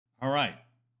All right.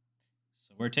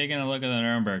 So we're taking a look at the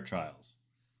Nuremberg Trials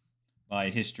by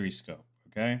History Scope,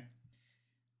 okay?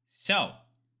 So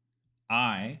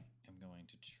I am going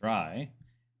to try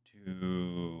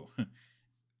to...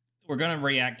 We're going to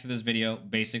react to this video,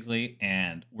 basically,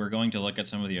 and we're going to look at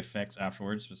some of the effects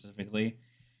afterwards, specifically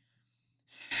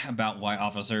about why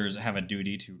officers have a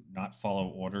duty to not follow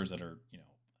orders that are,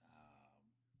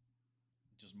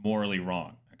 just morally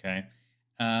wrong, okay?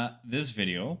 This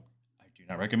video, I do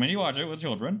not recommend you watch it with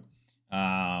children.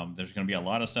 There's going to be a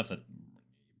lot of stuff that you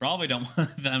probably don't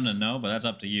want them to know, but that's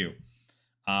up to you.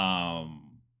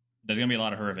 There's going to be a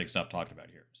lot of horrific stuff talked about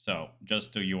here, so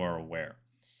just so you are aware.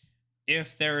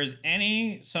 If there is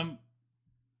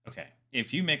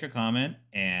if you make a comment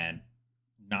and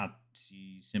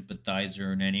Nazi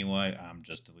sympathizer in any way, I'm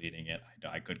just deleting it.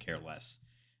 I could care less.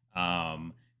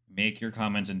 Make your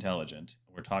comments intelligent.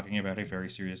 We're talking about a very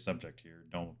serious subject here.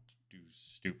 Don't do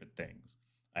stupid things.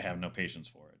 I have no patience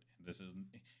for it.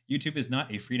 YouTube is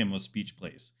not a freedom of speech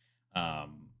place.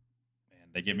 And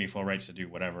they give me full rights to do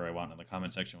whatever I want in the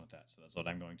comment section with that. So that's what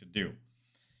I'm going to do.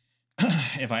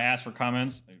 If I ask for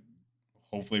comments,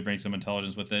 hopefully bring some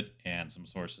intelligence with it, and some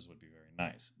sources would be very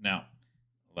nice. Now,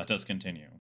 let us continue.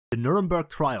 The Nuremberg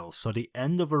Trial saw the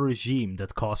end of a regime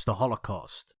that caused the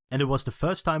Holocaust, and it was the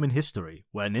first time in history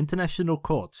where an international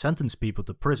court sentenced people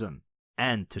to prison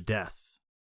and to death.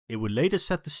 It would later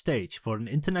set the stage for an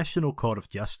International Court of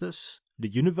Justice, the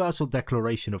Universal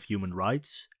Declaration of Human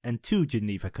Rights, and 2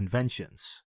 Geneva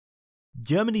Conventions.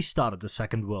 Germany started the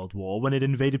Second World War when it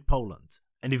invaded Poland,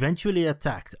 and eventually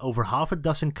attacked over half a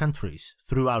dozen countries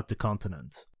throughout the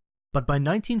continent. But by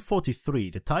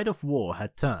 1943 the tide of war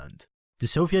had turned. The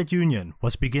Soviet Union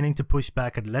was beginning to push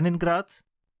back at Leningrad,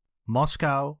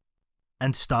 Moscow,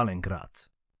 and Stalingrad,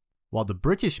 while the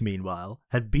British meanwhile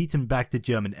had beaten back the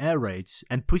German air raids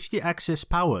and pushed the Axis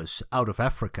powers out of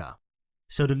Africa.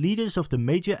 So the leaders of the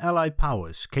major Allied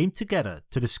powers came together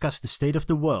to discuss the state of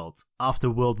the world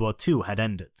after World War II had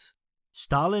ended.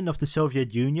 Stalin of the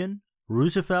Soviet Union,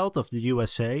 Roosevelt of the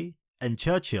USA, and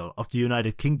Churchill of the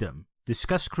United Kingdom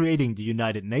discussed creating the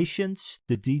United Nations,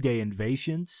 the D-Day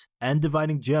invasions, and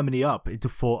dividing Germany up into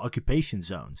 4 occupation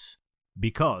zones.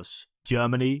 Because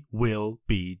Germany will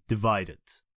be divided.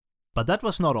 But that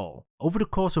was not all. Over the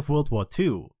course of World War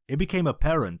II, it became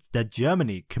apparent that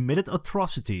Germany committed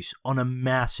atrocities on a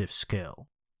massive scale.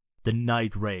 The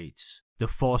night raids, the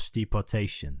forced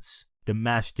deportations, the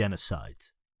mass genocide.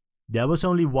 There was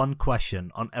only one question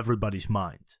on everybody's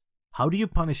mind. How do you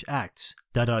punish acts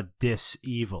that are this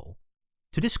evil?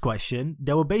 To this question,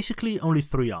 there were basically only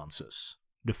 3 answers.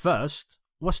 The first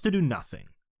was to do nothing.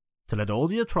 To let all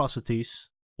the atrocities,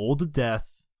 all the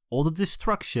death, all the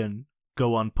destruction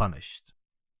go unpunished.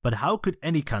 But how could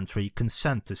any country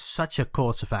consent to such a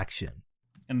course of action?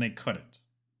 And they couldn't.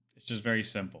 It's just very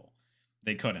simple.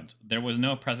 They couldn't. There was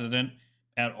no precedent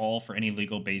at all for any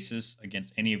legal basis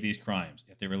against any of these crimes.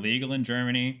 If they were legal in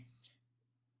Germany,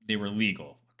 they were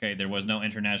legal. Okay, there was no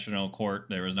international court,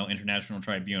 there was no international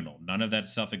tribunal. None of that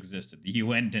stuff existed. The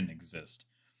UN didn't exist.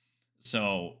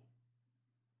 So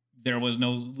there was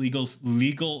no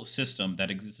legal system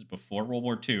that existed before World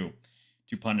War II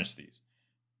to punish these.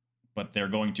 But they're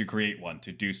going to create one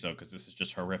to do so because this is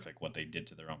just horrific what they did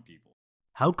to their own people.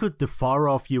 How could the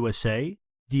far-off USA,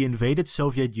 the invaded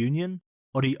Soviet Union,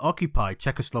 or the occupied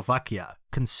Czechoslovakia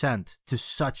consent to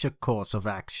such a course of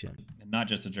action? And not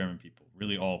just the German people,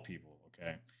 really all people,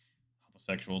 okay?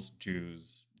 Homosexuals,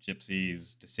 Jews,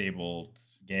 gypsies, disabled,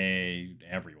 gay,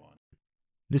 everyone.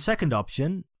 The second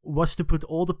option was to put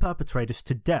all the perpetrators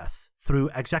to death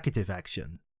through executive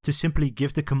action, to simply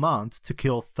give the command to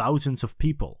kill thousands of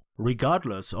people,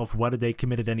 regardless of whether they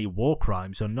committed any war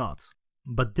crimes or not.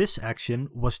 But this action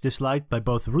was disliked by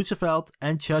both Roosevelt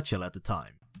and Churchill at the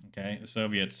time. Okay, the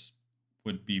Soviets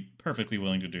would be perfectly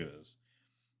willing to do this.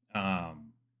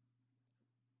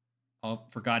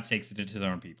 For God's sakes, they did it to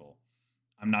their own people.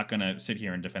 I'm not going to sit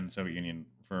here and defend the Soviet Union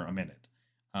for a minute.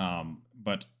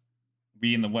 But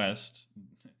we in the West,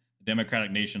 the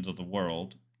democratic nations of the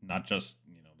world, not just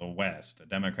the West, the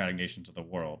democratic nations of the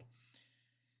world,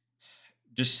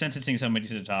 just sentencing somebody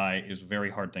to die is a very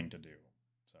hard thing to do.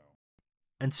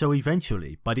 And so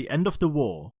eventually, by the end of the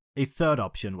war, a third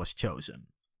option was chosen.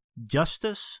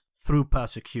 Justice through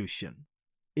persecution.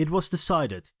 It was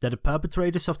decided that the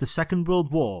perpetrators of the Second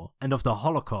World War and of the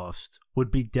Holocaust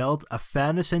would be dealt a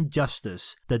fairness and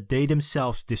justice that they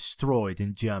themselves destroyed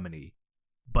in Germany.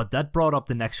 But that brought up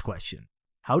the next question.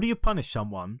 How do you punish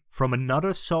someone from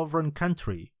another sovereign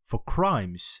country for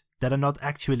crimes that are not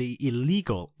actually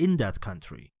illegal in that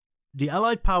country? The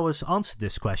Allied powers answered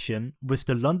this question with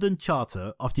the London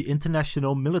Charter of the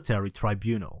International Military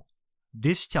Tribunal,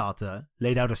 This charter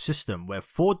laid out a system where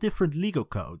 4 different legal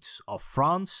codes of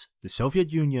France, the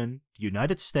Soviet Union, the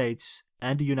United States,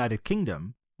 and the United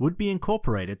Kingdom would be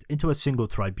incorporated into a single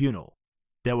tribunal.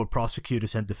 There were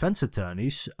prosecutors and defense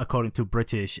attorneys according to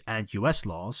British and US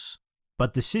laws,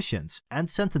 but decisions and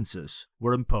sentences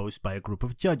were imposed by a group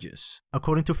of judges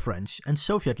according to French and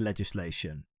Soviet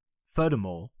legislation.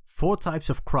 Furthermore, 4 types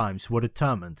of crimes were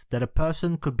determined that a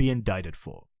person could be indicted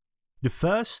for. The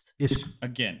first is...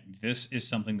 Again, this is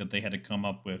something that they had to come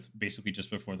up with basically just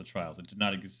before the trials. It did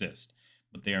not exist,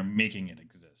 but they are making it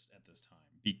exist at this time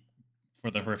for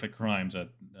the horrific crimes that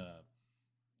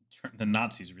the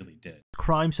Nazis really did.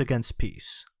 Crimes against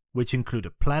peace, which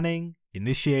included planning,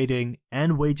 initiating,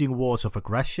 and waging wars of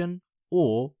aggression,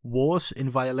 or wars in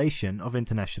violation of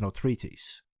international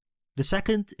treaties. The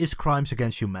second is crimes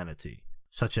against humanity,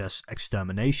 such as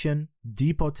extermination,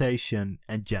 deportation,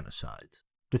 and genocide.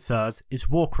 The third is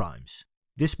war crimes.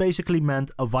 This basically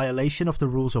meant a violation of the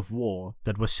rules of war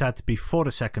that were set before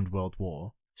the Second World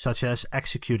War, such as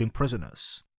executing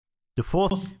prisoners. The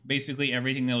fourth... Basically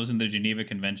everything that was in the Geneva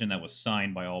Convention that was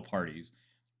signed by all parties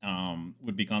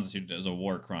would be constituted as a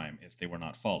war crime if they were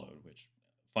not followed, which,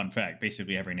 fun fact,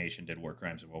 basically every nation did war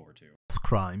crimes in World War II.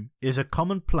 Crime is a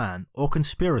common plan or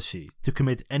conspiracy to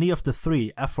commit any of the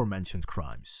 3 aforementioned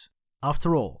crimes.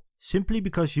 After all, simply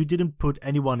because you didn't put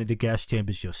anyone in the gas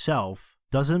chambers yourself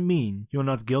doesn't mean you're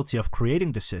not guilty of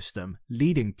creating the system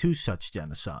leading to such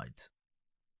genocide.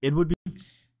 It would be...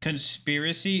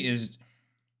 Conspiracy is...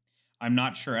 I'm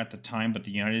not sure at the time, but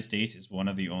the United States is one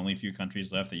of the only few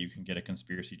countries left that you can get a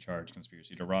conspiracy charge,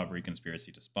 conspiracy to robbery,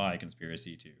 conspiracy to spy,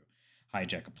 conspiracy to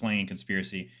hijack a plane,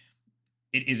 conspiracy.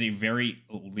 It is a very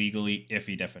legally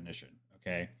iffy definition,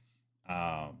 okay?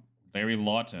 Larry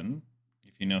Lawton,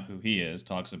 if you know who he is,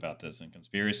 talks about this in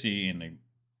Conspiracy, and they're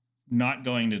not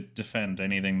going to defend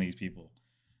anything these people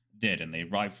did, and they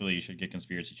rightfully should get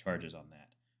conspiracy charges on that.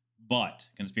 But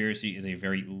conspiracy is a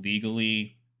very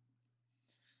legally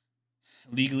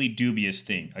dubious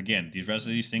thing. Again, the rest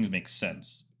of these things make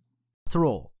sense. After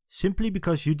all, simply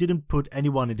because you didn't put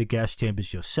anyone in the gas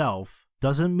chambers yourself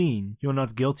doesn't mean you're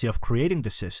not guilty of creating the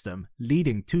system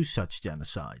leading to such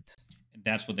genocide. And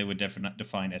that's what they would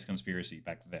define as conspiracy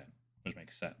back then, which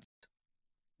makes sense.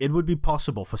 It would be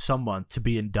possible for someone to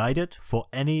be indicted for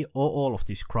any or all of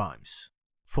these crimes.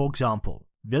 For example,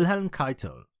 Wilhelm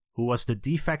Keitel, who was the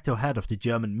de facto head of the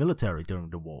German military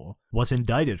during the war, was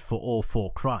indicted for all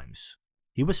 4 crimes.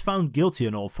 He was found guilty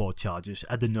on all 4 charges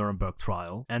at the Nuremberg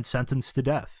Trial and sentenced to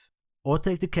death. Or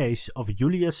take the case of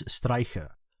Julius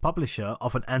Streicher, publisher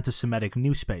of an anti-Semitic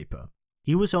newspaper.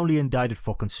 He was only indicted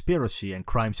for conspiracy and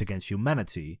crimes against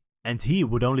humanity, and he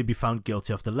would only be found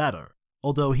guilty of the latter,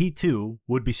 although he too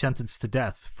would be sentenced to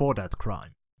death for that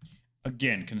crime.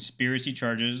 Again, conspiracy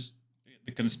charges,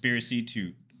 the conspiracy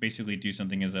to basically do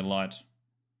something is a lot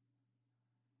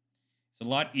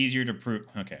easier to prove.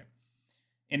 Okay.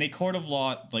 In a court of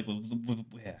law, like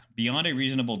beyond a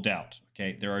reasonable doubt,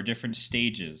 okay, there are different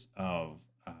stages of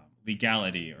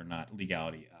legality or not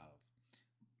legality of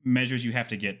measures you have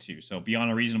to get to. So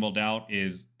beyond a reasonable doubt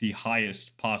is the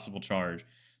highest possible charge.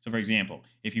 So for example,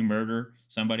 if you murder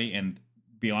somebody and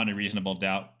beyond a reasonable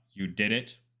doubt you did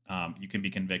it, you can be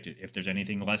convicted. If there's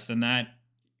anything less than that,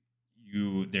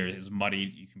 there is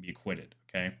muddy, you can be acquitted,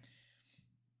 okay?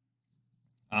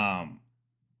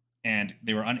 And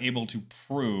they were unable to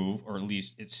prove, or at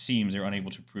least it seems they were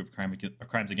unable to prove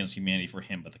crimes against humanity for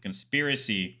him. But the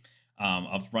conspiracy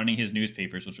of running his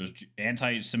newspapers, which was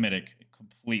anti-Semitic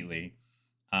completely,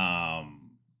 and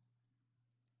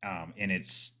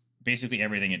it's basically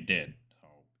everything it did. So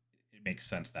it makes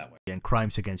sense that way. And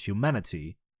crimes against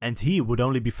humanity, and he would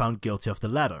only be found guilty of the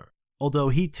latter, although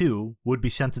he too would be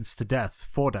sentenced to death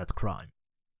for that crime.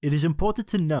 It is important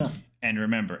to note. And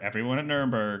remember, everyone at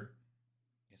Nuremberg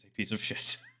is a piece of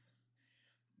shit.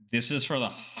 This is for the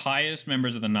highest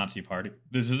members of the Nazi Party.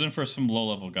 This isn't for some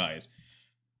low-level guys.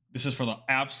 This is for the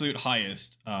absolute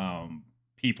highest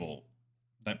people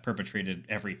that perpetrated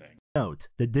everything. Note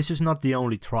that this is not the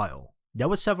only trial. There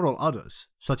were several others,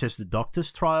 such as the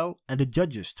doctor's trial and the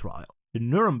judge's trial. The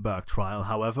Nuremberg Trial,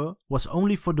 however, was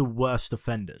only for the worst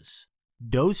offenders.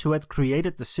 Those who had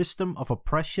created the system of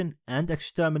oppression and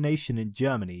extermination in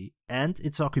Germany and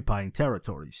its occupying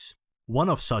territories. One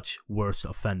of such worst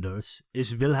offenders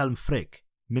is Wilhelm Frick,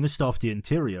 Minister of the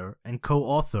Interior and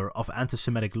co-author of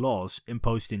anti-Semitic laws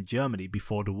imposed in Germany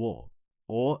before the war.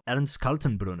 Or Ernst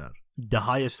Kaltenbrunner, the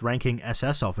highest-ranking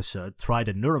SS officer tried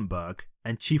at Nuremberg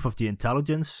and chief of the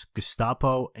intelligence,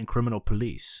 Gestapo and criminal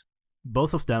police.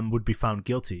 Both of them would be found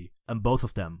guilty, and both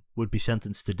of them would be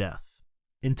sentenced to death.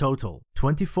 In total,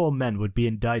 24 men would be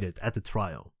indicted at the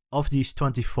trial. Of these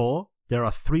 24, there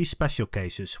are 3 special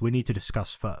cases we need to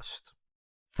discuss first.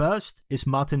 First is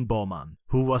Martin Bormann,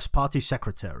 who was party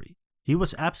secretary. He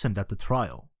was absent at the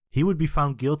trial. He would be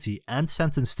found guilty and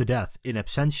sentenced to death in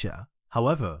absentia.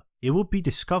 However, it would be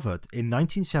discovered in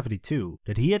 1972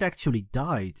 that he had actually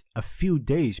died a few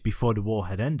days before the war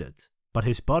had ended, but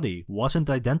his body wasn't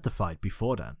identified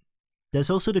before then.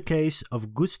 There's also the case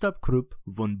of Gustav Krupp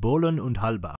von Bohlen und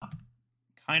Halbach.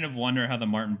 Kind of wonder how the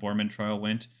Martin Bormann trial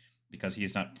went, because he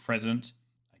is not present.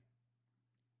 I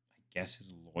guess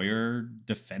his lawyer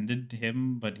defended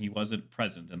him, but he wasn't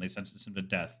present, and they sentenced him to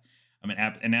death. I mean,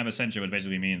 in absentia, which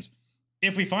basically means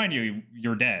if we find you,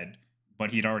 you're dead,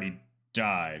 but he'd already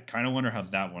died. Kind of wonder how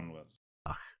that one was.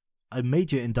 A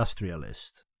major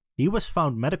industrialist. He was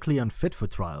found medically unfit for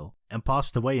trial and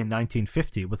passed away in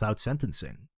 1950 without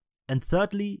sentencing. And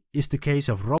thirdly is the case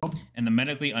of Rob. And the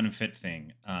medically unfit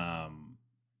thing.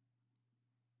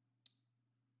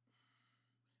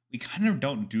 We kind of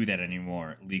don't do that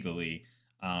anymore legally.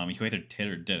 You either did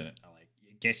or didn't. Like,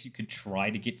 I guess you could try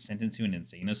to get sentenced to an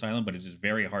insane asylum, but it is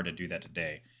very hard to do that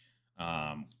today.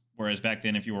 Whereas back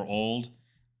then, if you were old,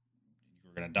 you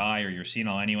were going to die, or you're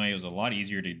senile anyway, it was a lot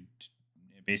easier to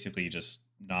basically just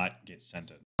not get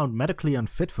sentenced. Found medically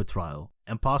unfit for trial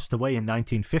and passed away in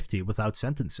 1950 without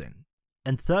sentencing.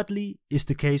 And thirdly is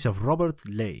the case of Robert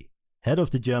Ley, head of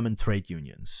the German trade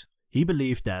unions. He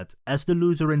believed that, as the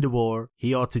loser in the war,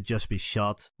 he ought to just be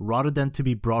shot, rather than to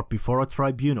be brought before a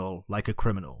tribunal like a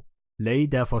criminal. Ley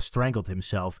therefore strangled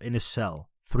himself in his cell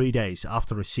 3 days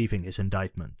after receiving his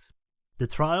indictment. The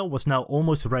trial was now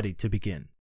almost ready to begin.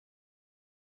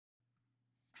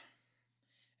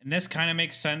 And this kind of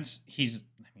makes sense. He's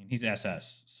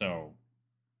SS, so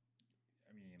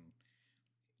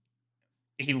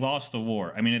he lost the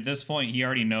war. I mean, at this point, he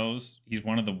already knows he's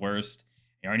one of the worst.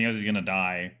 He already knows he's gonna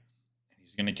die.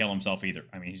 He's gonna kill himself either.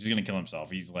 I mean, he's just gonna kill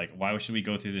himself. He's like, why should we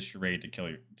go through this charade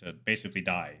to basically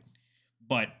die?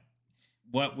 But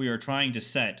what we are trying to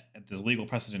set at this legal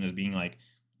precedent is being like,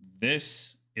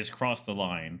 this is crossed the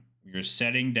line. We are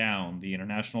setting down the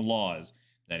international laws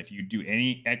that if you do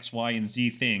any X, Y, and Z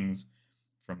things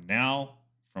from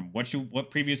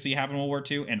what previously happened in World War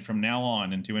II and from now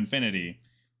on into infinity,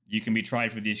 you can be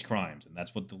tried for these crimes. And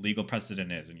that's what the legal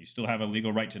precedent is. And you still have a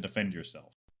legal right to defend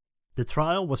yourself. The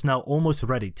trial was now almost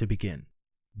ready to begin.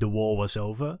 The war was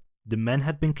over, the men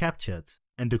had been captured,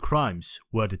 and the crimes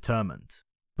were determined.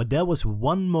 But there was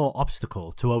one more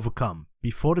obstacle to overcome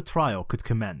before the trial could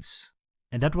commence,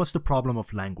 and that was the problem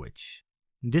of language.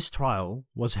 This trial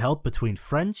was held between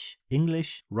French,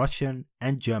 English, Russian,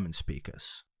 and German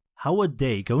speakers. How were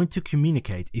they going to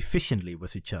communicate efficiently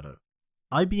with each other?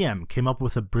 IBM came up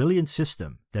with a brilliant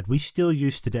system that we still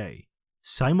use today: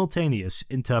 simultaneous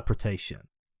interpretation.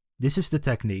 This is the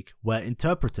technique where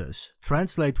interpreters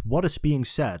translate what is being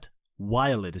said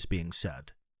while it is being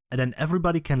said, and then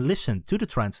everybody can listen to the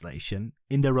translation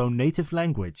in their own native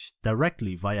language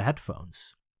directly via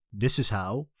headphones. This is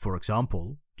how, for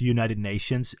example, the United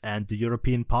Nations and the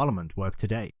European Parliament work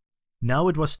today. Now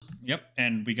it was... Yep,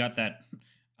 and we got that.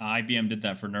 IBM did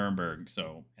that for Nuremberg,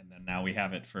 and then now we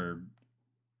have it for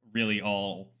really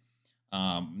all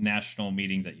national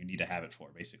meetings that you need to have it for,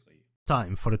 basically.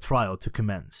 Time for the trial to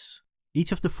commence.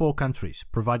 Each of the 4 countries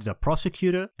provided a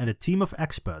prosecutor and a team of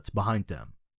experts behind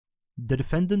them. The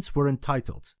defendants were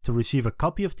entitled to receive a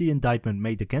copy of the indictment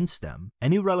made against them,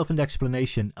 any relevant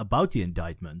explanation about the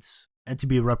indictments, and to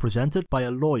be represented by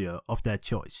a lawyer of their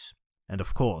choice. And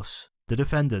of course, the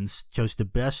defendants chose the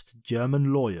best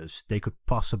German lawyers they could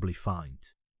possibly find.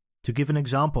 To give an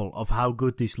example of how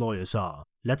good these lawyers are,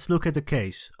 let's look at the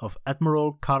case of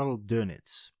Admiral Karl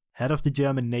Dönitz, head of the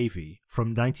German Navy from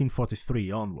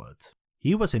 1943 onward.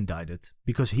 He was indicted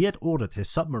because he had ordered his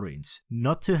submarines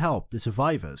not to help the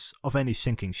survivors of any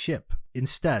sinking ship,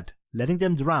 instead letting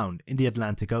them drown in the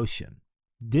Atlantic Ocean.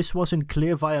 This was in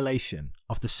clear violation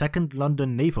of the Second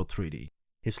London Naval Treaty.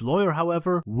 His lawyer,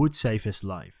 however, would save his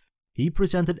life. He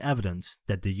presented evidence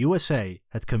that the USA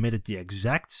had committed the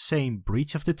exact same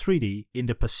breach of the treaty in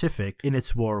the Pacific in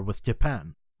its war with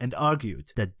Japan, and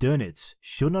argued that Dönitz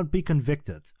should not be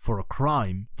convicted for a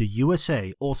crime the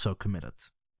USA also committed.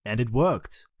 And it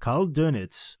worked. Karl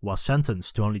Dönitz was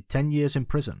sentenced to only 10 years in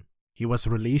prison. He was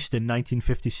released in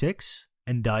 1956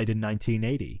 and died in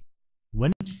 1980.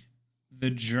 When the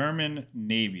German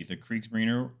Navy, the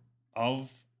Kriegsmarine,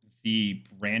 of the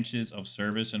branches of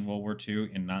service in World War II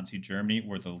in Nazi Germany,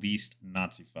 were the least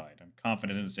Nazified. I'm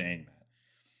confident in saying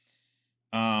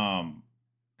that.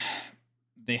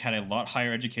 They had a lot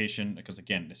higher education because,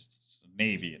 again, this is the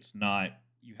Navy. It's not,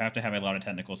 you have to have a lot of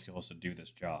technical skills to do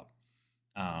this job.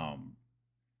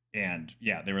 And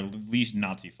yeah, they were at least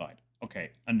Nazified.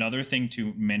 Okay, another thing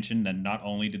to mention, that not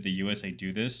only did the USA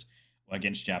do this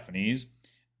against Japanese,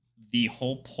 the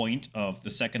whole point of the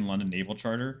Second London Naval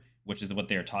Charter, which is what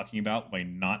they are talking about by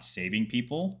not saving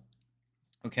people,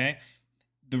 okay?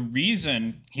 The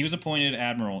reason he was appointed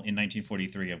admiral in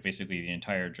 1943 of basically the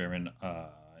entire German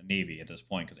Navy at this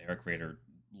point, because Erich Raeder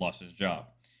lost his job.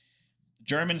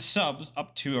 German subs,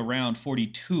 up to around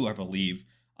 42, I believe,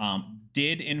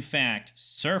 did in fact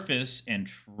surface and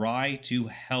try to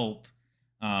help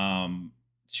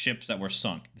ships that were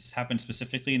sunk. This happened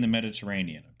specifically in the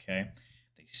Mediterranean, okay?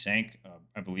 They sank,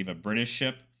 I believe, a British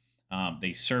ship.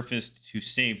 They surfaced to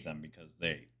save them because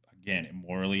they, again,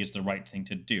 morally is the right thing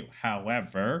to do.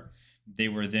 However, they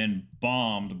were then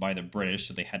bombed by the British,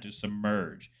 so they had to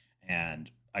submerge.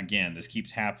 And again, this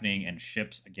keeps happening, and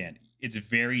ships, again, it's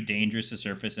very dangerous to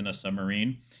surface in a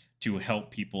submarine to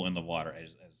help people in the water.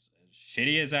 As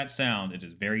shitty as that sounds, it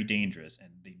is very dangerous,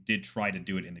 and they did try to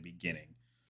do it in the beginning.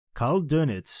 Karl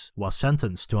Dönitz was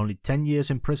sentenced to only 10 years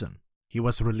in prison. He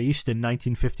was released in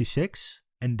 1956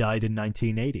 and died in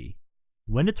 1980.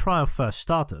 When the trial first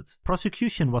started,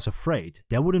 prosecution was afraid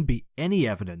there wouldn't be any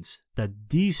evidence that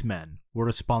these men were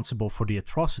responsible for the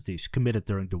atrocities committed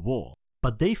during the war.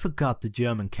 But they forgot the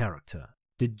German character.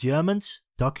 The Germans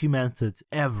documented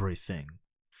everything.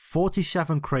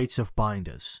 47 crates of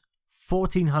binders,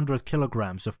 1,400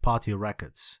 kilograms of party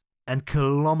records, and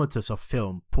kilometers of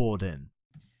film poured in.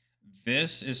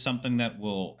 This is something that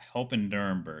will help in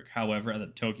Nuremberg. However, at the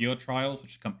Tokyo trials,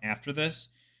 which come after this,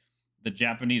 the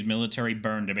Japanese military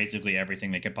burned basically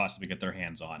everything they could possibly get their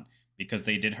hands on because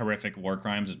they did horrific war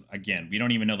crimes. Again, we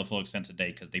don't even know the full extent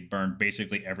today because they burned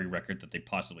basically every record that they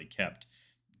possibly kept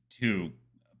to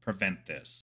prevent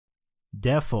this.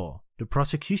 Therefore, the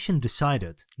prosecution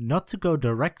decided not to go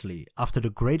directly after the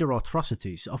greater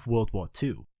atrocities of World War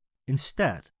II.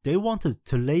 Instead, they wanted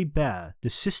to lay bare the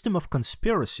system of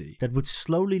conspiracy that would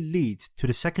slowly lead to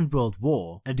the Second World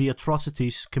War and the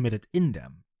atrocities committed in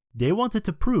them. They wanted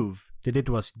to prove that it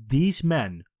was these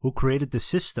men who created the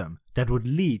system that would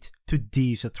lead to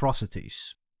these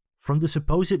atrocities. From the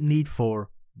supposed need for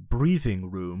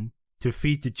breathing room to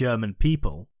feed the German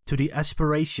people, to the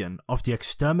aspiration of the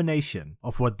extermination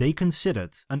of what they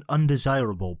considered an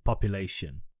undesirable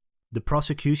population. The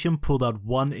prosecution pulled out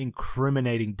one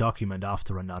incriminating document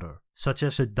after another, such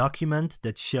as a document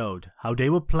that showed how they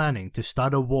were planning to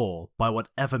start a war by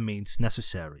whatever means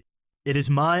necessary. It is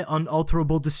my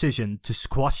unalterable decision to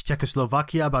squash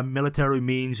Czechoslovakia by military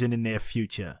means in the near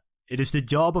future. It is the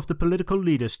job of the political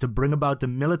leaders to bring about the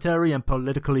military and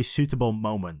politically suitable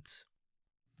moment.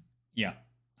 Yeah.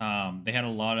 They had a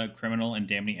lot of criminal and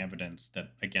damning evidence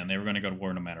that, again, they were going to go to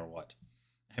war no matter what.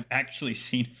 I've actually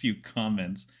seen a few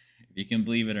comments, if you can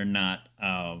believe it or not,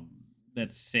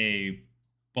 that say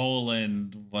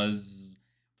Poland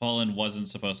wasn't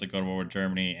supposed to go to war with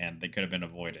Germany and they could have been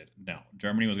avoided. No,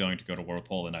 Germany was going to go to war with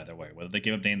Poland either way. Whether they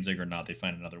give up Danzig or not, they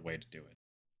find another way to do it.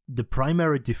 The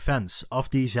primary defense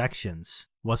of these actions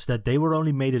was that they were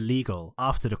only made illegal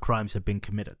after the crimes had been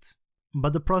committed.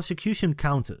 But the prosecution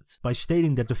countered by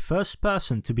stating that the first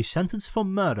person to be sentenced for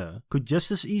murder could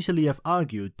just as easily have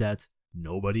argued that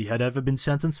nobody had ever been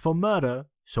sentenced for murder,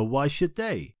 so why should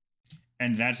they?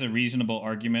 And that's a reasonable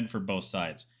argument for both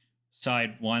sides.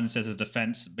 Side one says his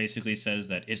defense basically says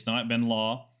that it's not been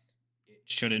law, it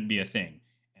shouldn't be a thing.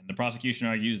 And the prosecution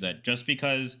argues that just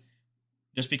because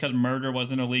murder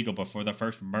wasn't illegal before the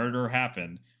first murder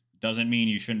happened doesn't mean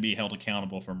you shouldn't be held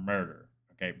accountable for murder.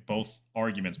 Okay, both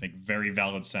arguments make very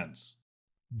valid sense.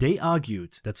 They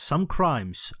argued that some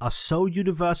crimes are so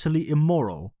universally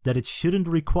immoral that it shouldn't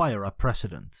require a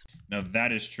precedent. Now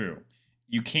that is true.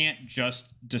 You can't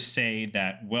just say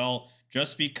that, well,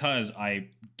 just because I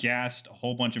gassed a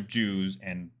whole bunch of Jews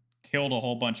and killed a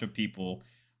whole bunch of people,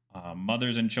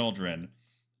 mothers and children,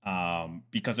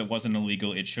 because it wasn't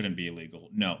illegal, it shouldn't be illegal.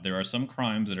 No, there are some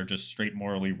crimes that are just straight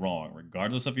morally wrong.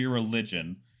 Regardless of your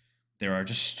religion, there are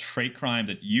just straight crimes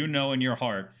that you know in your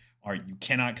heart you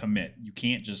cannot commit. You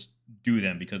can't just do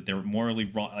them because they're morally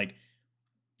wrong. Like,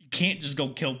 you can't just go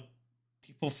kill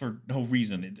people for no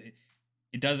reason.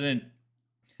 It doesn't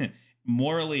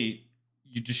morally.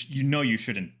 You know you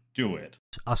shouldn't do it.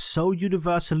 Are so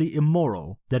universally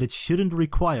immoral that it shouldn't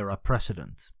require a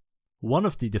precedent. One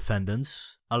of the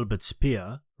defendants, Albert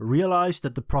Speer, realized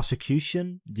that the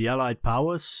prosecution, the Allied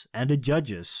powers, and the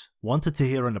judges wanted to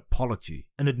hear an apology,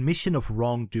 an admission of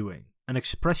wrongdoing, an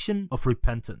expression of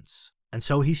repentance, and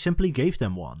so he simply gave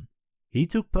them one. He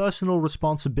took personal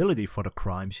responsibility for the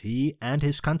crimes he and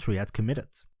his country had committed.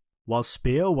 While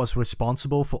Speer was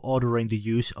responsible for ordering the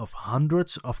use of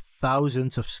hundreds of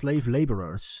thousands of slave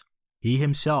laborers, He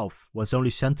himself was only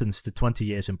sentenced to 20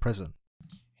 years in prison.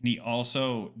 And he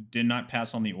also did not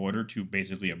pass on the order to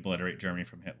basically obliterate Germany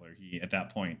from Hitler. He, at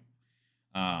that point,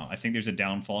 I think there's a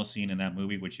downfall scene in that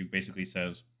movie which he basically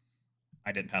says,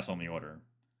 I didn't pass on the order.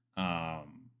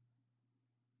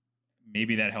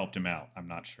 Maybe that helped him out. I'm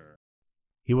not sure.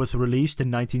 He was released in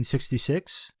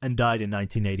 1966 and died in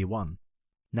 1981.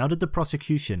 Now that the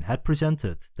prosecution had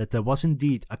presented that there was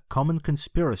indeed a common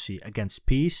conspiracy against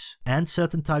peace and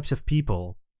certain types of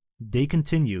people, they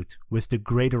continued with the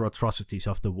greater atrocities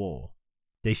of the war.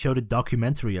 They showed a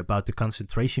documentary about the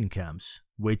concentration camps,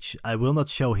 which I will not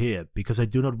show here because I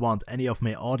do not want any of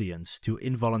my audience to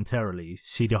involuntarily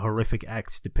see the horrific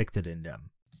acts depicted in them.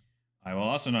 I will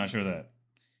also not show that.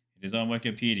 It is on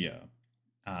Wikipedia.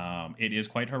 It is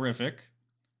quite horrific.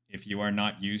 If you are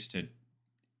not used to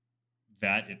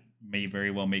that, it may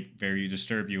very well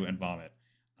disturb you and vomit.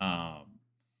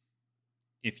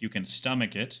 If you can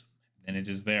stomach it, then it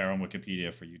is there on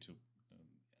Wikipedia for you to.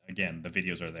 Again, the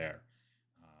videos are there,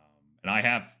 and I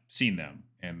have seen them,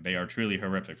 and they are truly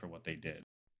horrific for what they did.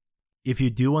 If you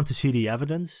do want to see the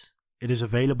evidence, it is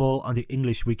available on the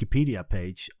English Wikipedia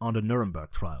page on the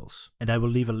Nuremberg Trials, and I will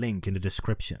leave a link in the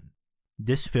description.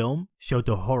 This film showed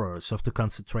the horrors of the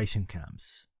concentration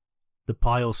camps, the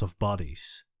piles of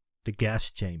bodies, the gas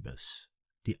chambers,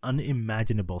 the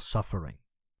unimaginable suffering.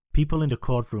 People in the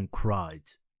courtroom cried,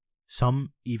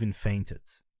 some even fainted.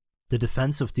 The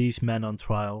defense of these men on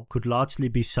trial could largely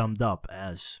be summed up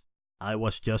as, I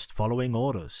was just following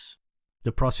orders.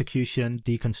 The prosecution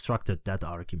deconstructed that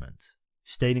argument,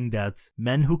 stating that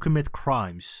men who commit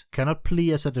crimes cannot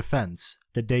plea as a defense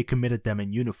that they committed them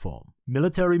in uniform.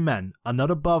 Military men are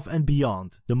not above and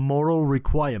beyond the moral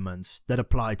requirements that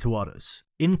apply to others,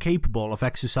 incapable of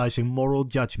exercising moral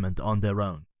judgment on their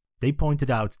own. They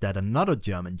pointed out that another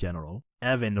German general,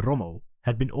 Erwin Rommel,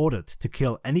 had been ordered to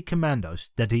kill any commandos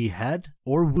that he had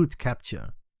or would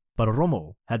capture, but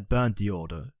Rommel had burned the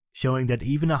order, showing that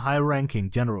even a high-ranking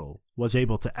general was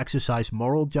able to exercise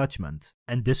moral judgment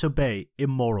and disobey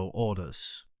immoral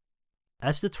orders.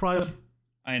 As the trial...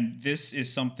 And this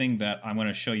is something that I'm going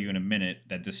to show you in a minute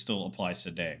that this still applies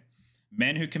today.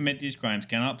 Men who commit these crimes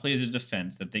cannot plead as a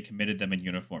defense that they committed them in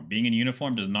uniform. Being in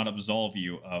uniform does not absolve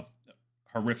you of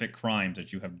horrific crimes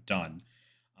that you have done.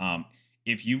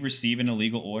 If you receive an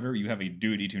illegal order, you have a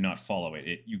duty to not follow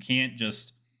it. You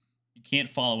can't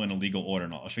follow an illegal order,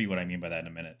 and I'll show you what I mean by that in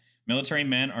a minute. Military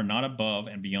men are not above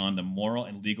and beyond the moral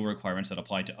and legal requirements that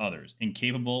apply to others,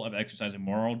 incapable of exercising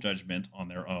moral judgment on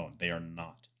their own. They are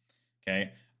not.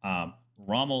 Okay?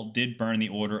 Rommel did burn the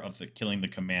order of killing the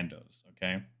commandos.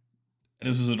 Okay?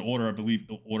 This is an order, I believe,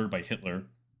 ordered by Hitler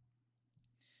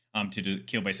to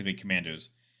kill basically commandos.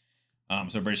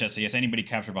 So British has to say, yes, anybody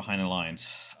captured behind the lines.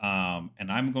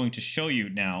 And I'm going to show you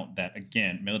now that,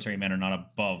 again, military men are not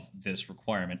above this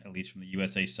requirement, at least from the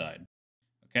USA side.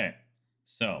 Okay,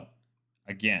 so,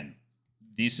 again,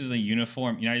 this is a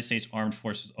uniform United States Armed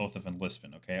Forces Oath of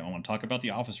Enlistment, okay? I want to talk about the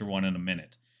officer one in a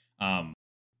minute.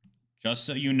 Just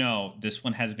so you know, this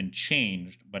one has been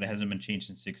changed, but it hasn't been changed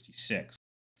since 1966.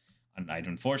 And I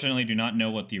unfortunately do not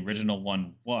know what the original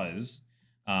one was,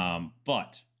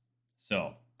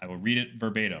 so I will read it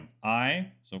verbatim.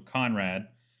 I, so Conrad,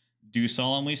 do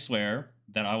solemnly swear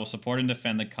that I will support and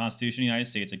defend the Constitution of the United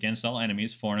States against all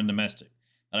enemies, foreign and domestic,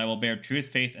 that I will bear truth,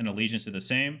 faith, and allegiance to the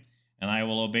same, and I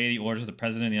will obey the orders of the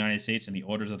President of the United States and the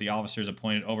orders of the officers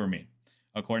appointed over me,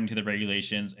 according to the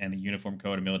regulations and the Uniform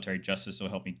Code of Military Justice, so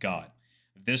help me God.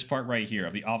 This part right here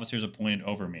of the officers appointed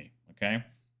over me, okay?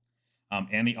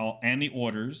 And the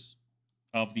orders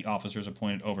of the officers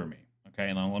appointed over me, okay?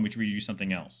 And now let me read you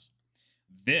something else.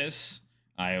 This,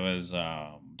 I was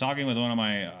talking with one of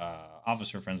my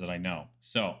officer friends that I know.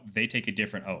 So they take a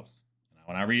different oath. Now,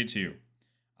 when I read it to you,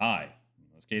 I,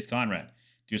 in this case Conrad,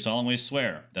 do solemnly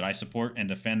swear that I support and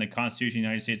defend the Constitution of the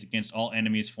United States against all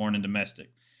enemies, foreign and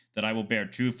domestic, that I will bear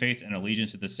true faith and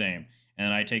allegiance to the same, and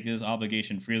that I take this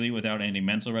obligation freely without any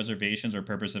mental reservations or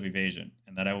purpose of evasion,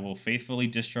 and that I will faithfully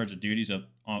discharge the duties of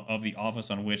the office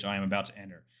on which I am about to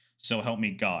enter. So help me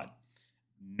God.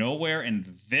 Nowhere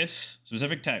in this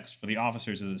specific text for the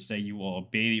officers does it say you will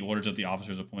obey the orders of the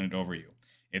officers appointed over you.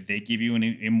 If they give you an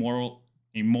immoral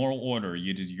order,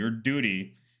 it is your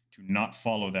duty to not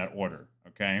follow that order,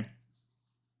 okay?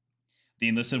 The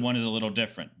enlisted one is a little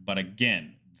different, but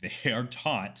again, they are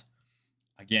taught,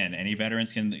 again, any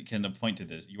veterans can point to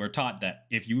this, you are taught that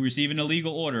if you receive an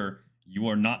illegal order, you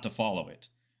are not to follow it.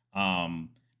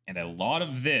 And a lot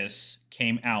of this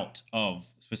came out of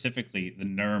specifically the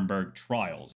Nuremberg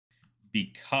trials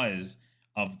because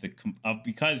of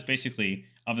basically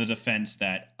of the defense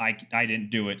that I didn't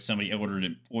do it, somebody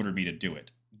ordered me to do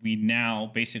it. we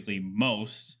now basically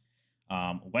most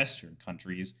Western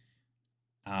countries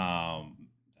that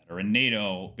are in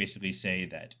NATO basically say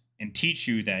that and teach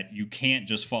you that you can't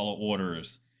just follow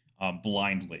orders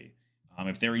blindly.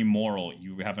 If they're immoral,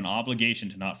 you have an obligation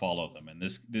to not follow them. And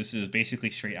this is basically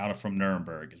straight out of from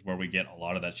Nuremberg, is where we get a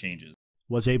lot of that changes.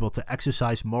 Was able to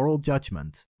exercise moral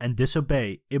judgment and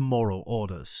disobey immoral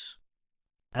orders.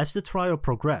 As the trial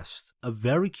progressed, a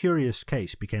very curious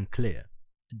case became clear,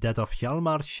 that of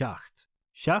Hjalmar Schacht.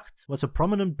 Schacht was a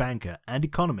prominent banker and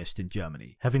economist in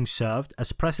Germany, having served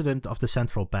as president of the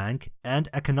central bank and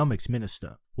economics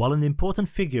minister. While an important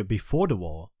figure before the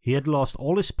war, he had lost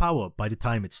all his power by the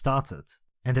time it started,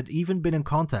 and had even been in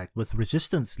contact with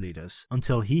resistance leaders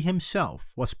until he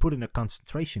himself was put in a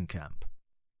concentration camp.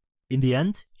 In the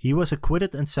end, he was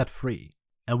acquitted and set free,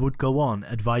 and would go on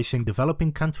advising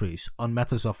developing countries on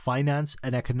matters of finance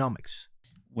and economics.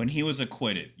 When he was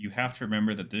acquitted, you have to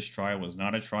remember that this trial was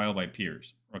not a trial by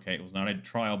peers. Okay, it was not a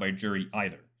trial by jury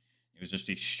either. It was just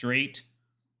a straight,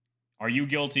 are you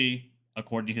guilty,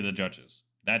 according to the judges.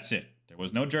 That's it. There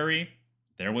was no jury.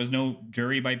 There was no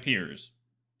jury by peers.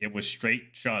 It was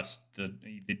straight just the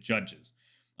judges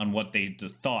on what they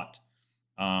thought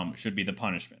should be the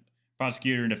punishment.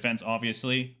 Prosecutor and defense,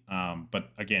 obviously,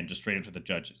 but again, just straight up to the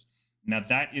judges. Now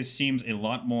that seems a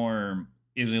lot more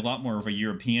of a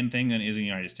European thing than it is in the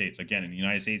United States. Again, in the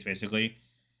United States, basically,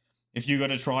 if you go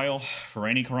to trial for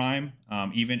any crime,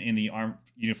 even in the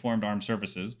uniformed armed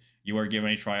services, you are given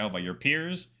a trial by your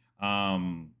peers.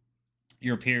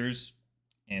 Your peers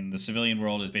in the civilian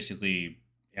world is basically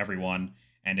everyone.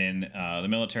 And in the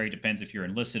military, it depends if you're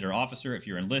enlisted or officer. If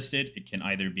you're enlisted, it can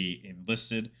either be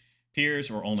enlisted peers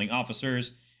or only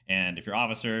officers. And if you're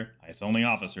officer, it's only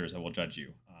officers that will judge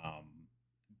you.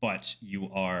 But you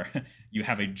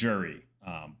have a jury.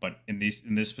 But in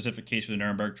this specific case for the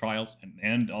Nuremberg trials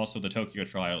and also the Tokyo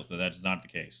trials, that's not the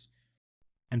case.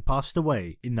 And passed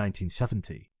away in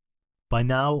 1970. By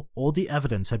now, all the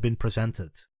evidence had been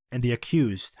presented, and the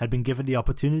accused had been given the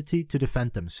opportunity to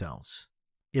defend themselves.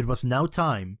 It was now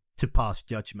time to pass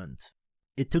judgment.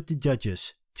 It took the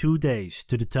judges 2 days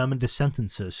to determine the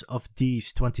sentences of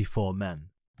these 24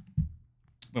 men.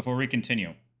 Before we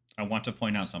continue, I want to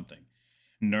point out something.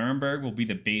 Nuremberg will be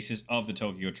the basis of the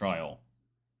Tokyo trial.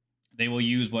 They will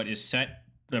use what is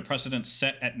the precedent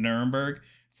set at Nuremberg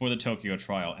for the Tokyo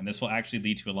trial, and this will actually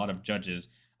lead to a lot of judges,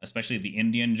 especially the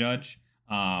Indian judge,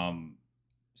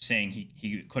 saying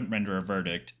he couldn't render a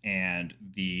verdict, and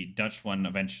the Dutch one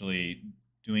eventually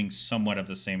doing somewhat of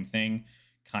the same thing,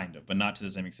 kind of, but not to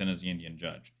the same extent as the Indian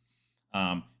judge.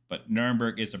 But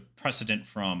Nuremberg is a precedent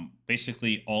from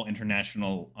basically all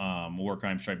international war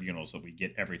crimes tribunals that we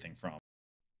get everything from.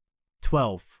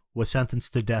 12 were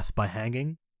sentenced to death by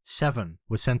hanging, 7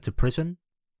 were sent to prison,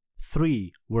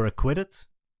 3 were acquitted,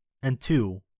 and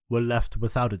 2 were left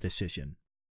without a decision.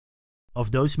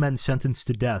 Of those men sentenced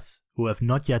to death who have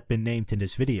not yet been named in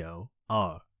this video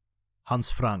are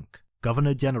Hans Frank,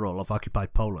 Governor General of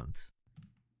occupied Poland.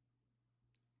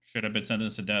 Should have been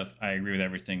sentenced to death. I agree with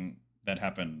everything that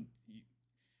happened.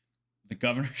 The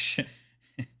governor,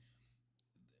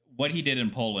 what he did in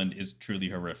Poland is truly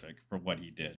horrific for what he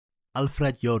did.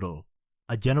 Alfred Jodl,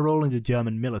 a general in the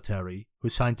German military who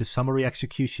signed the summary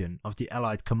execution of the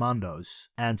Allied commandos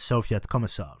and Soviet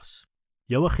commissars.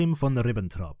 Joachim von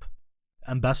Ribbentrop,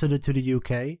 ambassador to the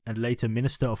UK and later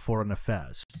Minister of Foreign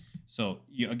Affairs. So,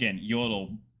 again,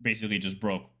 Jodl basically just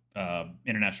broke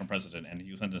international precedent and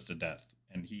he was sentenced to death.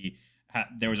 And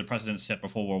there was a precedent set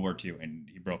before World War II and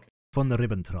he broke it. Von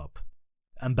Ribbentrop,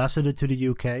 ambassador to the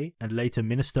UK and later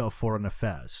Minister of Foreign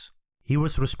Affairs. He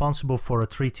was responsible for a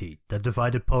treaty that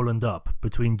divided Poland up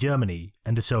between Germany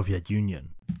and the Soviet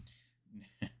Union.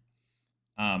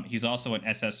 He's also an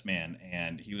SS man,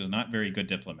 and he was not very good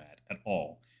diplomat at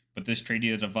all. But this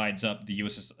treaty that divides up the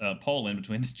Poland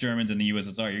between the Germans and the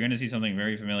USSR, you're going to see something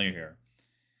very familiar here.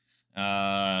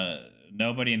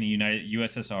 Nobody in the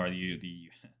USSR,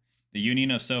 the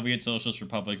Union of Soviet Socialist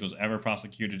Republics, was ever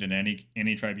prosecuted in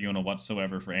any tribunal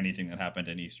whatsoever for anything that happened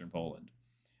in Eastern Poland.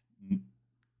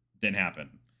 Didn't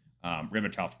happen.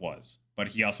 Ribbentrop was, but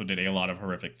he also did a lot of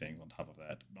horrific things on top of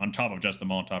that, on top of just the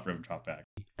Molotov-Ribbentrop Pact.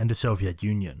 And the Soviet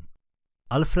Union.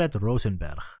 Alfred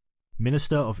Rosenberg,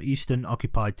 Minister of Eastern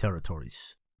Occupied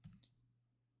Territories.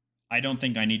 I don't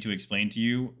think I need to explain to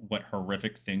you what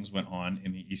horrific things went on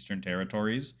in the Eastern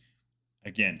Territories.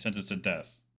 Again, sentenced to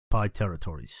death. Occupied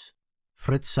Territories.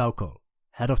 Fritz Sauckel,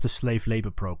 head of the slave labor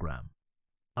program.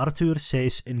 Arthur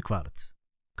Sees Inquart,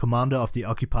 commander of the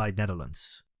occupied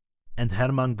Netherlands. And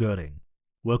Hermann Göring.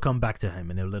 We'll come back to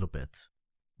him in a little bit.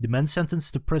 The men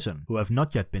sentenced to prison who have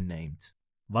not yet been named.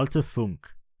 Walter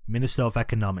Funk, Minister of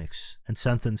Economics, and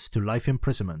sentenced to life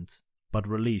imprisonment, but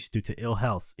released due to ill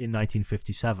health in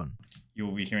 1957. You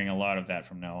will be hearing a lot of that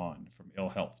from now on, from ill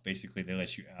health. Basically, they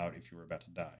let you out if you were about to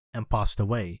die. And passed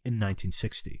away in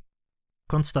 1960.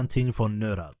 Konstantin von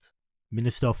Neurath,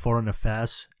 Minister of Foreign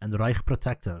Affairs and Reich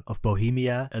Protector of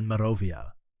Bohemia and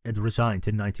Moravia, and resigned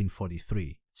in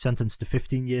 1943, sentenced to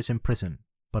 15 years in prison,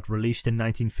 but released in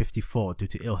 1954 due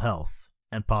to ill health,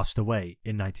 and passed away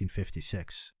in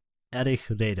 1956. Erich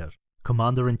Raeder,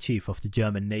 Commander-in-Chief of the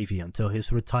German Navy until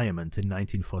his retirement in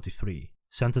 1943,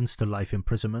 sentenced to life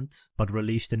imprisonment, but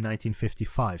released in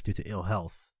 1955 due to ill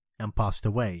health, and passed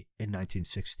away in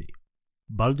 1960.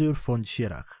 Baldur von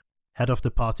Schirach, head of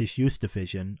the party's youth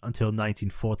division until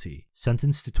 1940,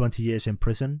 sentenced to 20 years in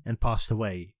prison and passed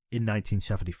away in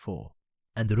 1974.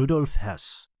 And Rudolf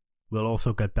Hess. We'll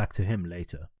also get back to him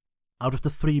later. Out of the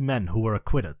 3 men who were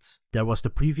acquitted, there was the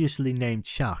previously named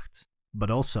Schacht,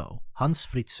 but also Hans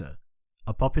Fritzsche,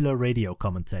 a popular radio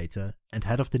commentator and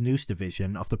head of the news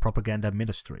division of the propaganda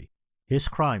ministry. His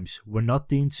crimes were not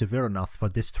deemed severe enough for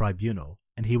this tribunal,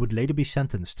 and he would later be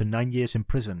sentenced to 9 years in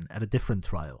prison at a different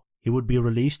trial. He would be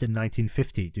released in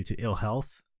 1950 due to ill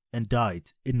health, and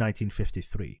died in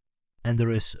 1953. And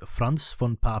there is Franz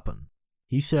von Papen.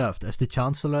 He served as the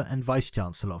Chancellor and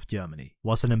Vice-Chancellor of Germany,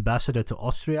 was an ambassador to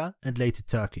Austria and later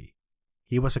Turkey.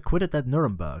 He was acquitted at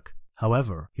Nuremberg.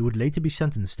 However, he would later be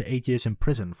sentenced to 8 years in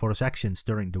prison for his actions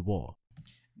during the war.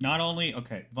 Not only,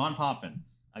 von Papen,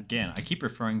 again, I keep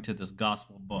referring to this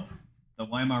gospel book, the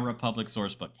Weimar Republic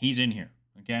source book. He's in here,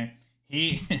 okay?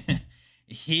 He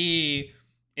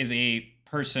is a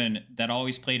person that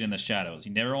always played in the shadows. He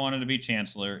never wanted to be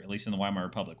chancellor, at least in the Weimar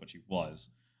Republic, which he was.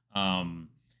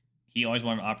 He always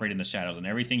wanted to operate in the shadows, and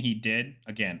everything he did,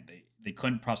 again, they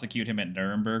couldn't prosecute him at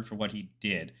Nuremberg for what he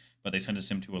did, but they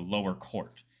sentenced him to a lower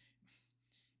court.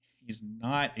 He's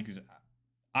not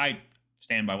I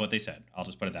stand by what they said. I'll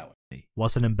just put it that way.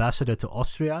 Was an ambassador to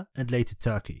Austria and later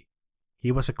Turkey.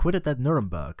 He was acquitted at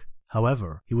Nuremberg.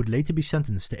 However, he would later be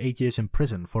sentenced to 8 years in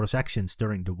prison for his actions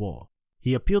during the war.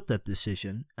 He appealed that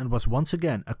decision and was once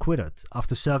again acquitted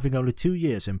after serving only 2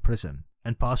 years in prison,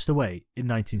 and passed away in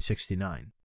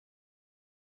 1969.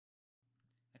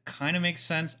 It kind of makes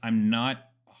sense. I'm not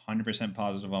 100%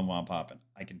 positive on von Papen.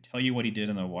 I can tell you what he did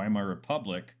in the Weimar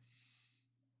Republic.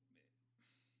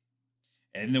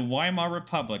 In the Weimar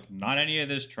Republic, not any of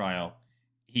this trial,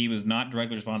 he was not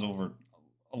directly responsible for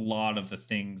a lot of the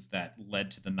things that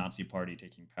led to the Nazi Party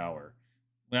taking power.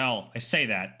 Well, I say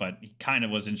that, but he kind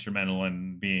of was instrumental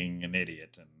in being an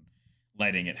idiot and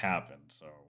letting it happen,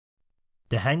 so...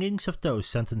 The hangings of those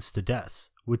sentenced to death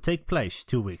would take place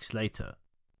 2 weeks later.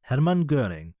 Hermann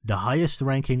Göring, the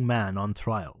highest-ranking man on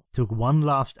trial, took one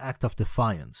last act of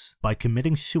defiance by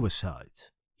committing suicide.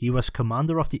 He was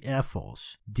commander of the Air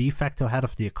Force, de facto head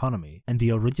of the economy, and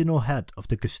the original head of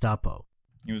the Gestapo.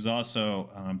 He was also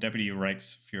Deputy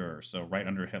Reichsfuhrer, so right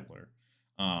under Hitler,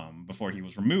 before he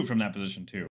was removed from that position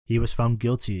too. He was found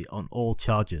guilty on all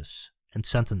charges and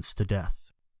sentenced to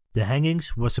death. The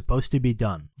hangings were supposed to be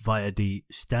done via the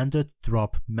standard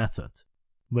drop method,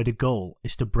 where the goal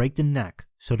is to break the neck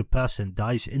so the person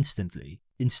dies instantly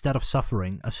instead of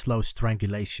suffering a slow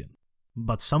strangulation.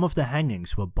 But some of the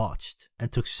hangings were botched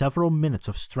and took several minutes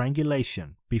of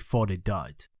strangulation before they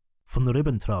died. Von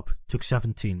Ribbentrop took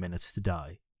 17 minutes to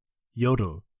die,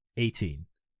 Jodl 18,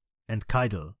 and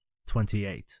Keidel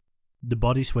 28. The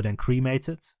bodies were then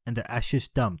cremated and the ashes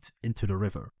dumped into the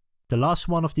river. The last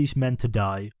one of these men to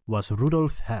die was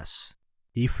Rudolf Hess.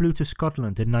 He flew to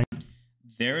Scotland in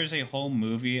There is a whole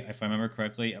movie, if I remember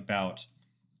correctly, about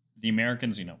the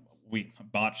Americans, we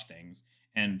botch things,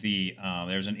 and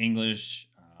there's an English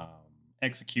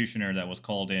executioner that was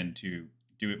called in to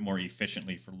do it more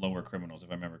efficiently for lower criminals, if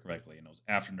I remember correctly, and it was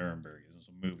after Nuremberg. There was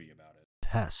a movie about it.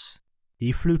 Hess.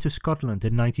 He flew to Scotland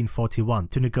in 1941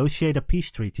 to negotiate a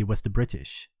peace treaty with the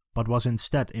British, but was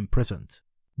instead imprisoned.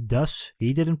 Thus,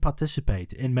 he didn't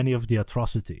participate in many of the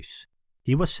atrocities.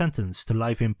 He was sentenced to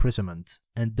life imprisonment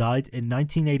and died in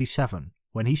 1987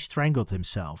 when he strangled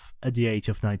himself at the age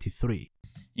of 93.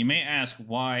 You may ask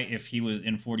why, if he was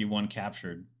in 41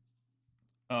 captured,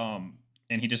 and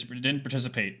he just didn't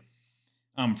participate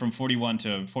from 41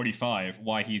 to 45,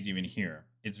 why he's even here.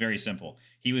 It's very simple.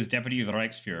 He was Deputy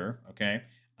Reichsfuhrer, okay?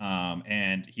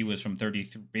 And he was from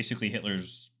 33, basically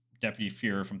Hitler's Deputy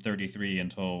Führer from 33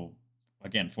 until,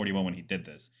 again, 41 when he did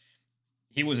this.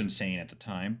 He was insane at the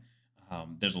time.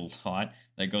 There's a lot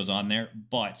that goes on there,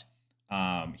 but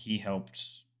he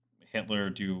helped Hitler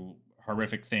do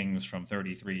horrific things from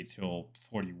 33 till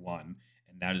 41,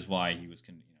 and that is why he was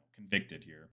convicted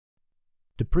here.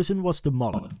 The prison was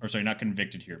demolished. Or sorry, not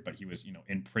convicted here, but he was,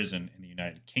 in prison in the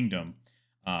United Kingdom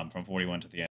from 41 to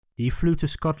the end. He flew to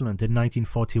Scotland in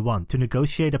 1941 to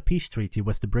negotiate a peace treaty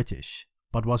with the British,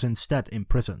 but was instead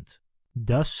imprisoned.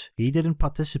 Thus, he didn't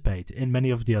participate in many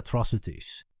of the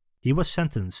atrocities. He was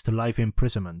sentenced to life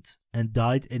imprisonment and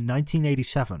died in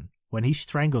 1987 when he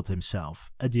strangled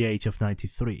himself at the age of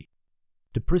 93.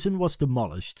 The prison was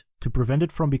demolished to prevent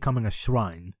it from becoming a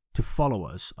shrine to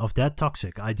followers of their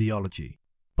toxic ideology,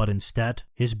 but instead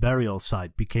his burial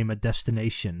site became a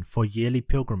destination for yearly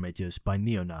pilgrimages by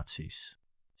neo-Nazis.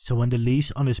 So when the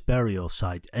lease on his burial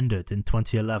site ended in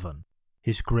 2011,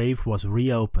 his grave was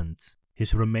reopened,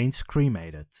 his remains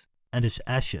cremated, and his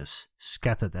ashes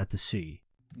scattered at the sea.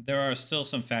 There are still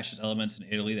some fascist elements in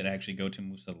Italy that actually go to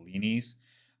Mussolini's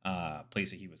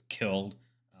place that he was killed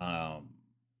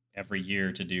every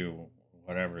year to do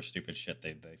whatever stupid shit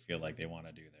they feel like they want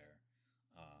to do there.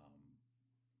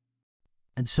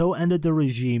 And so ended the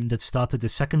regime that started the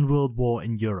Second World War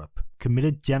in Europe,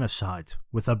 committed genocide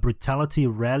with a brutality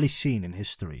rarely seen in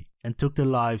history, and took the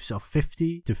lives of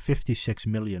 50 to 56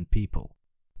 million people.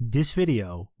 This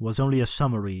video was only a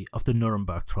summary of the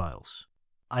Nuremberg trials.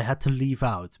 I had to leave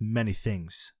out many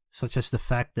things, such as the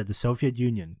fact that the Soviet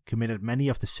Union committed many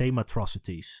of the same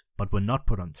atrocities, but were not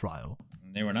put on trial.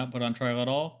 They were not put on trial at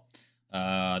all.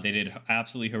 They did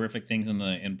absolutely horrific things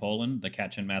in Poland, the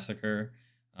Katyn massacre.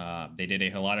 They did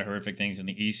a lot of horrific things in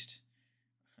the East.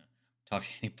 Talk to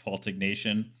any Baltic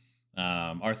nation.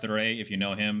 Arthur A., if you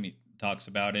know him, he talks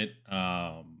about it,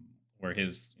 where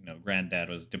his granddad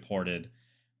was deported.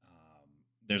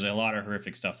 There's a lot of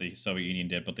horrific stuff the Soviet Union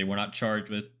did, but they were not charged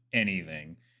with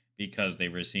anything because they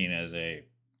were seen as a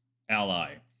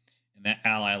ally. And that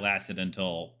ally lasted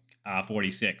until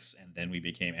 46, and then we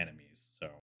became enemies. So,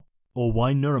 or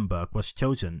why Nuremberg was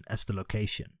chosen as the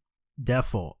location.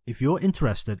 Therefore, if you're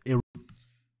interested in...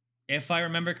 If I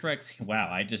remember correctly, wow,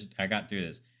 I got through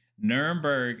this.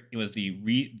 Nuremberg, it was the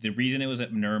reason it was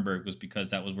at Nuremberg was because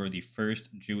that was where the first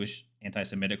Jewish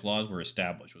anti-Semitic laws were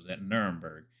established, was at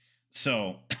Nuremberg.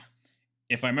 So,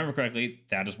 if I remember correctly,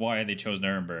 that is why they chose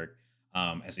Nuremberg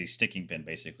as a sticking pin,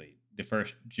 basically. The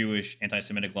first Jewish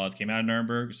anti-Semitic laws came out of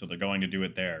Nuremberg, so they're going to do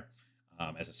it there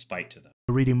as a spite to them.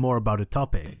 Reading more about the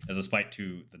topic. As a spite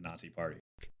to the Nazi Party.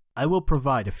 I will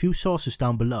provide a few sources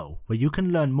down below where you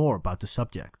can learn more about the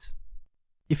subject.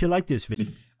 If you like this video...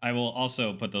 I will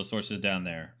also put those sources down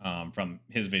there from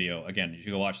his video. Again, you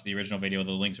should go watch the original video.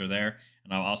 The links are there.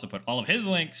 And I'll also put all of his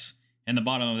links in the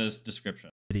bottom of this description.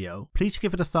 Please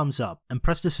give it a thumbs up and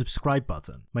press the subscribe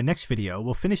button. My next video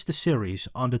will finish the series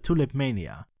on the Tulip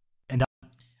Mania. And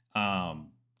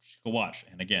go watch.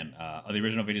 And again, the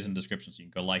original videos in the description, so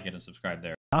you can go like it and subscribe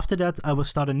there. After that, I will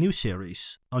start a new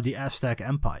series on the Aztec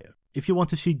Empire. If you want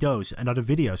to see those and other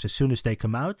videos as soon as they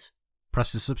come out,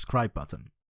 press the subscribe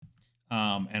button.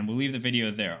 And we'll leave the video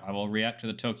there. I will react to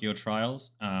the Tokyo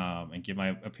trials and give my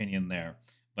opinion there.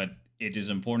 But it is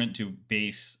important to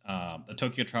base the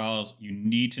Tokyo trials. You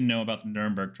need to know about the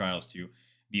Nuremberg trials to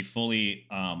be fully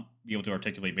be able to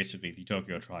articulate basically the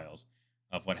Tokyo trials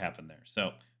of what happened there.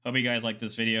 So hope you guys like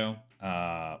this video.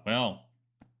 Well,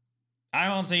 I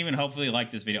won't say even hopefully like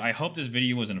this video. I hope this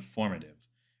video was informative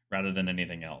rather than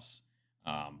anything else.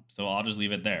 So I'll just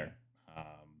leave it there.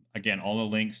 Again, all the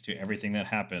links to everything that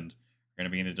happened are going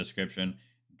to be in the description.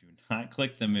 Do not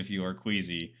click them if you are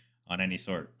queasy on any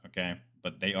sort, okay?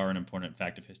 But they are an important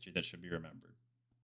fact of history that should be remembered.